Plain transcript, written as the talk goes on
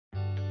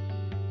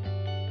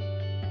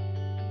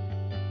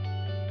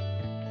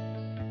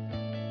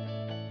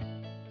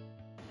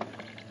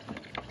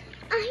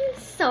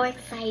so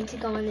excited to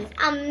go on this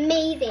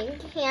amazing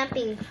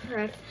camping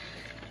trip.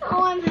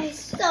 Oh, am I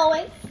so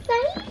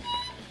excited?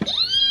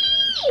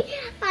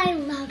 I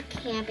love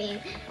camping.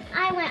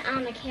 I went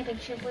on a camping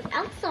trip with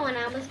Elsa when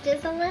I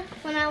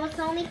was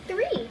only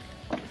 3.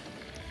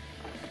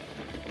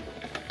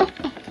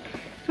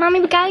 Mommy,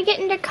 we gotta get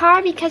in the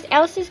car because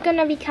Elsa's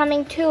gonna be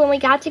coming too, and we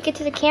got to get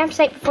to the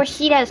campsite before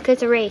she does because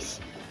it's a race.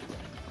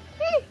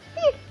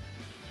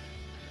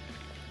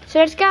 So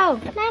let's go.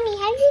 Mommy,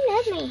 how do you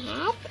know my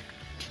hat?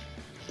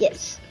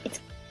 Yes.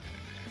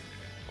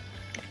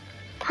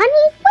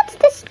 Honey, what's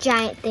this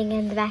giant thing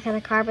in the back of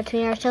the car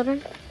between our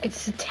children?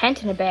 It's a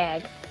tent and a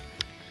bag.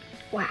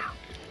 Wow.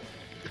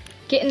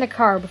 Get in the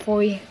car before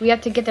we have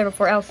to get there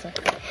before Elsa.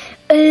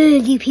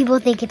 You people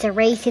think it's a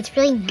race. It's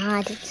really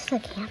not. It's just a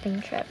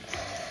camping trip.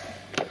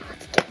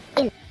 Let's get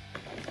in.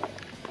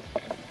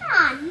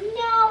 Oh,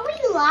 no. We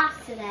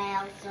lost today,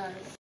 Elsa.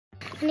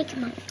 Honey,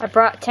 come on. I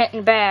brought a tent and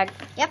a bag.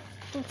 Yep.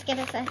 Let's get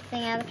us that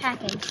thing out of the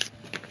package.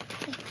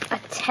 A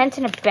tent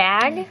and a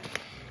bag?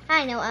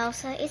 I know,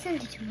 Elsa.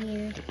 Isn't it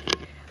weird?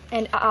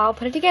 And I'll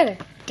put it together.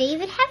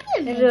 David, have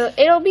you invented?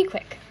 It'll be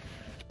quick.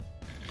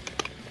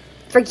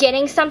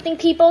 Forgetting something,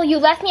 people? You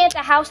left me at the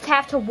house to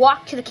have to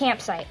walk to the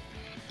campsite.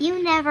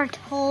 You never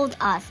told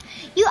us.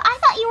 I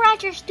thought you were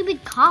at your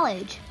stupid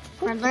college.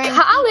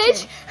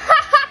 College?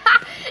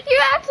 You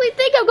actually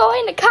think I'm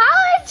going to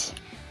college?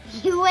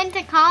 You went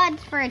to college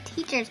for a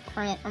teacher's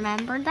permit.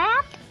 Remember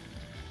that?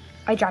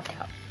 I dropped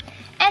out.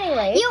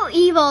 Anyway. You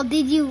evil.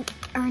 Did you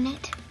earn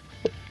it?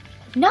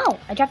 No,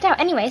 I dropped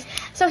out. Anyways,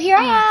 so here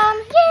I am.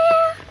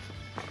 Yeah.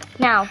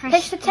 Now,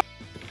 pitch the tent.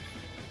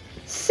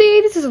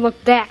 See, this doesn't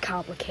look that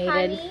complicated.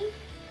 Honey,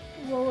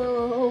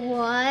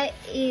 what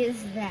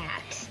is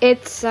that?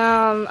 It's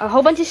a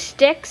whole bunch of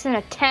sticks and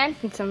a tent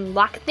and some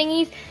lock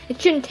thingies.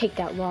 It shouldn't take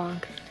that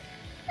long.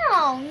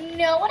 Oh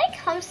no, when it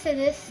comes to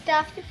this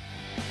stuff.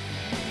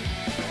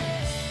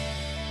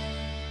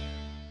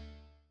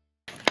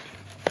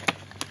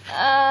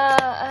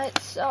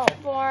 It's so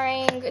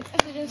boring.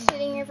 We've been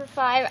sitting here for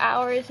 5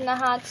 hours in the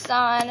hot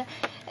sun,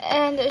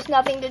 and there's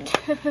nothing to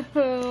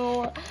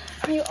do.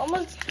 Are you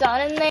almost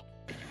done in there?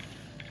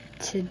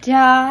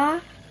 Ta-da!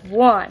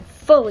 One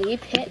fully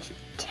pitched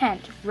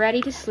tent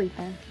ready to sleep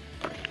in.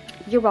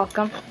 You're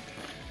welcome.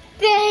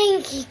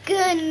 Thank you,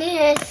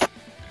 goodness.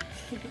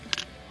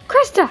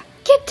 Krista,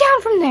 get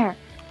down from there.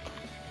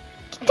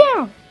 Get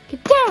down.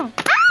 Get down.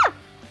 Ah!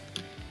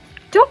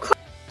 Don't climb.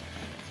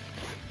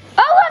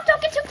 Olaf,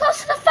 don't get too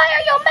close to the fire.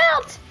 You'll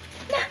melt.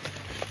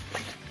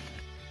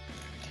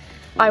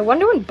 I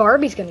wonder when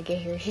Barbie's gonna get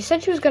here. She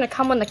said she was gonna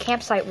come when the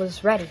campsite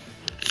was ready.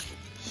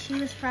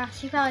 She's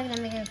probably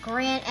gonna make a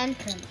grand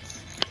entrance.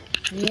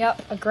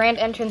 Yep, a grand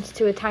entrance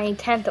to a tiny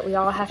tent that we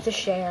all have to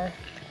share.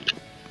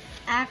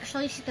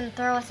 Actually, she's gonna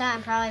throw us out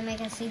and probably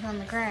make us sleep on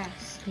the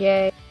grass.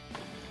 Yay.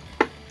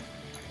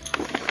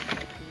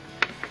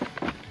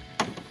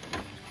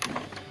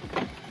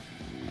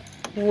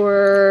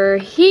 We're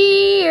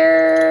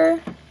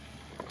here.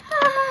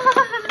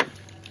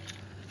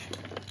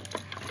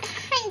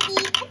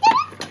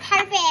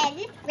 Carpet.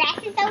 This grass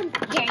is so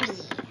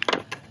dirty.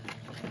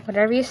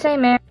 Whatever you say,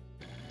 ma'am.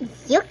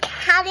 You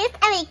call this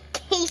a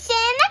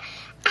vacation?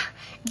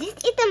 This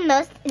is the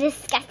most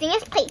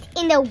disgustingest place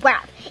in the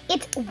world.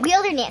 It's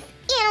wilderness,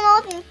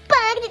 animals, and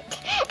bugs.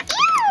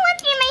 Ew,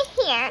 what's in my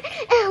hair?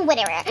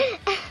 Whatever.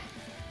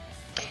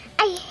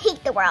 I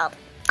hate the world.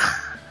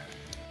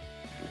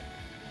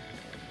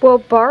 Well,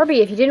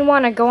 Barbie, if you didn't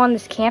want to go on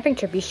this camping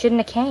trip, you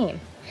shouldn't have came.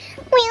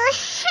 Well,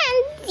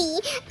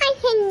 Hansi, I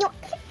had no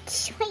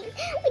choice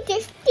with your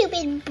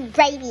stupid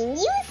writing.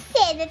 You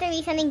said that there would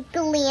be something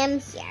glam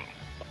here.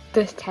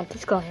 This tent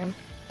is glam.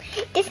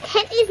 This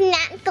tent is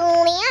not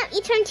glam.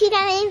 It's from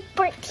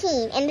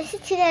 2014, and this is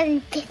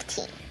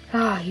 2015.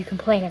 Ah, you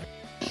complain every.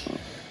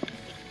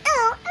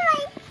 Oh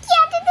my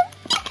God!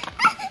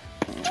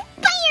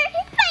 Fire!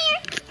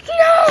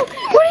 No!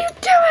 What are you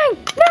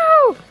doing?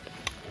 No!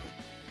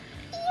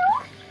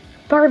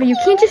 Barbie, you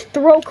can't just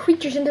throw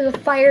creatures into the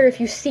fire if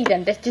you see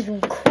them. That's just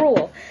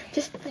cruel.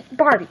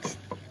 Barbie,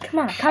 come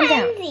on, calm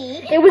down.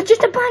 It was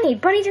just a bunny.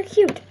 Bunnies are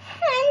cute.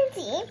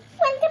 Hansi,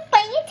 when the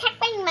bunny attacked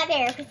my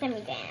mother for some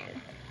reason.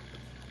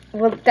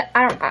 Well,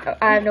 I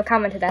have no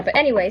comment to that. But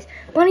anyways,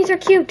 bunnies are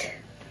cute.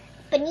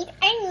 Bunnies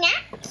are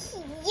not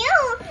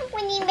cute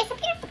when you mess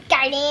up your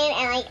garden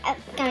and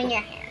go in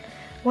your hair.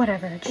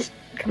 Whatever, just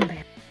come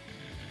back.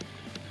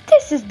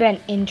 This has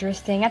been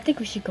interesting. I think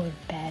we should go to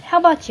bed. How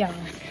about y'all?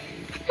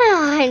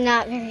 Oh, I'm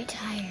not very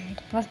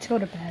tired. Let's go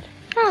to bed.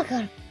 I'll go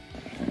to bed.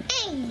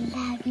 I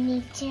love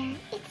nature.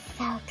 It's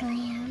so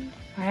glam.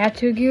 I have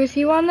to agree with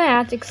you on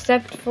that,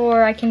 except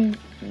for I can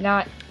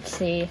not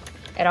see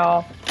at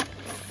all.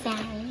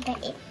 Sorry,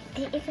 but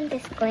it isn't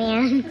this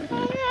glam.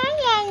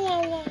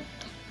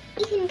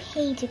 Even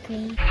Paige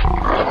agrees.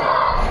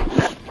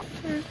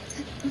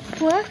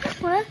 What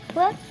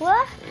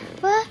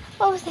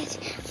was that?